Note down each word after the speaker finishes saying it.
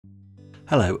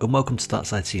Hello and welcome to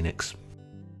Startside Scenics.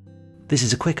 This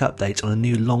is a quick update on a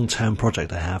new long-term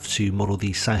project I have to model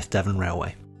the South Devon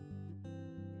Railway.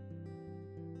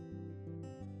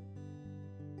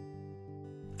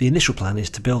 The initial plan is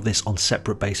to build this on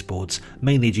separate baseboards,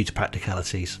 mainly due to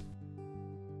practicalities.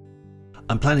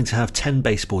 I'm planning to have 10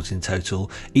 baseboards in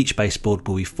total. Each baseboard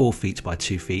will be 4 feet by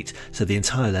 2 feet, so the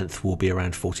entire length will be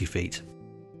around 40 feet.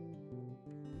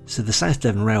 So the South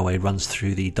Devon Railway runs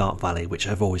through the Dart Valley, which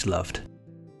I've always loved.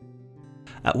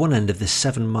 At one end of this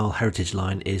 7-mile heritage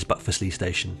line is Buckfastleigh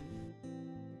Station.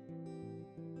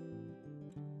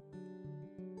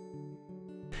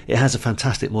 It has a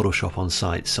fantastic model shop on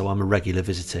site, so I'm a regular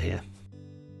visitor here.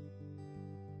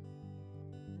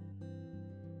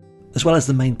 As well as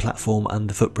the main platform and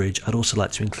the footbridge, I'd also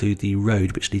like to include the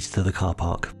road which leads to the car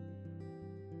park.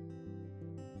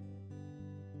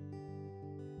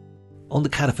 On the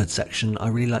Cadderford section, I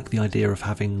really like the idea of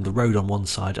having the road on one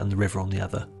side and the river on the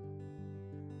other.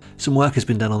 Some work has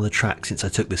been done on the track since I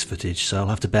took this footage, so I'll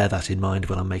have to bear that in mind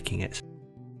when I'm making it.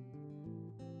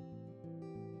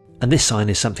 And this sign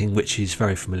is something which is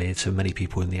very familiar to many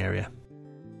people in the area.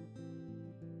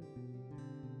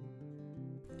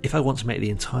 If I want to make the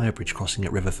entire bridge crossing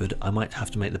at Riverford, I might have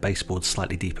to make the baseboards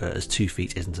slightly deeper, as 2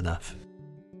 feet isn't enough.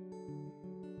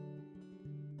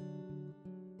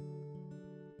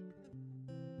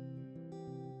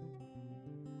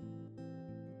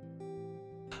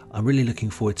 I'm really looking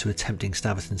forward to attempting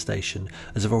Staverton Station,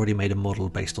 as I've already made a model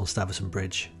based on Staverton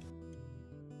Bridge.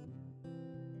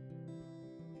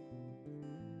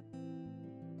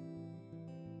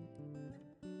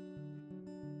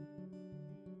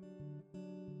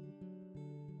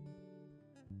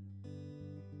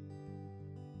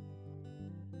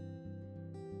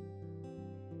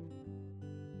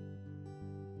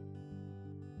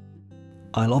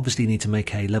 I'll obviously need to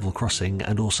make a level crossing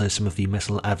and also some of the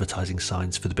metal advertising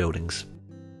signs for the buildings.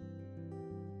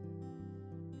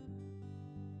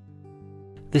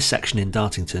 This section in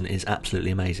Dartington is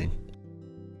absolutely amazing.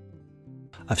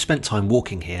 I've spent time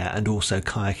walking here and also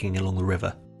kayaking along the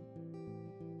river.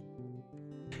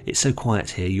 It's so quiet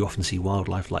here, you often see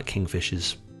wildlife like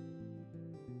kingfishers.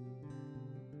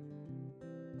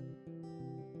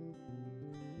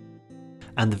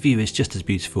 And the view is just as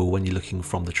beautiful when you're looking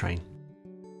from the train.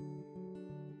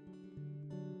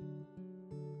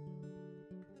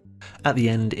 At the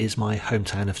end is my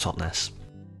hometown of Totnes.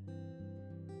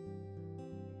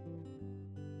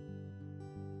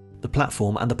 The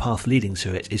platform and the path leading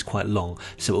to it is quite long,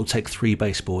 so it will take 3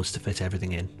 baseboards to fit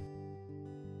everything in.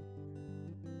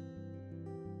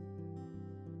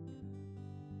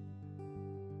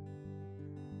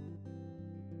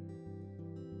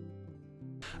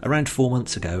 Around 4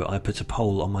 months ago, I put a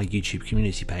poll on my YouTube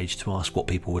community page to ask what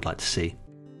people would like to see.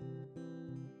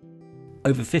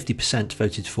 Over 50%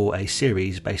 voted for a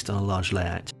series based on a large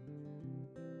layout.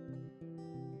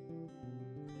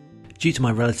 Due to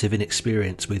my relative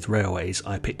inexperience with railways,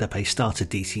 I picked up a starter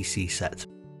DCC set.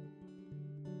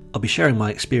 I'll be sharing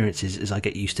my experiences as I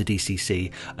get used to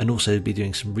DCC and also be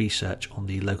doing some research on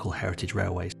the local heritage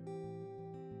railways.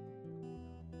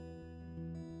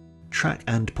 Track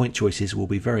and point choices will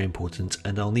be very important,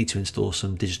 and I'll need to install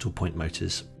some digital point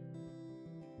motors.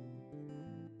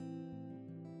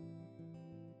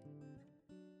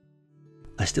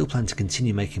 I still plan to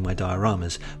continue making my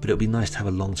dioramas, but it'll be nice to have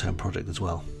a long-term project as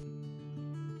well.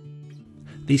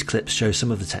 These clips show some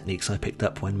of the techniques I picked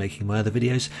up when making my other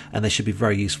videos, and they should be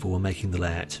very useful when making the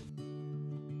layout.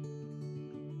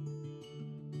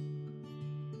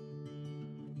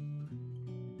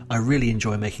 I really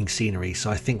enjoy making scenery, so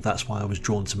I think that's why I was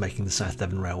drawn to making the South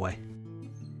Devon Railway.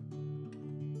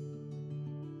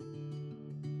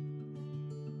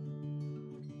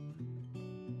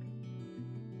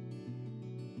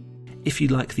 If you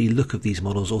like the look of these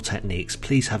models or techniques,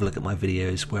 please have a look at my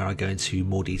videos where I go into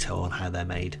more detail on how they're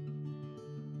made.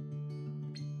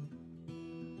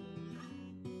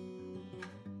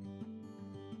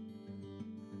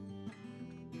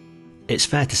 It's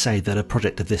fair to say that a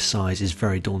project of this size is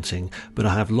very daunting, but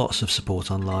I have lots of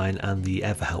support online and the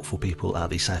ever helpful people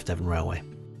at the South Devon Railway.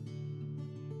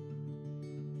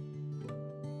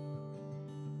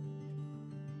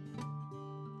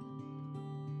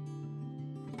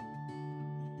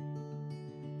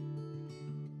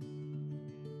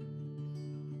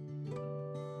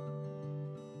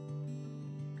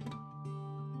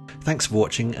 Thanks for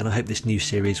watching, and I hope this new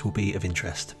series will be of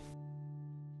interest.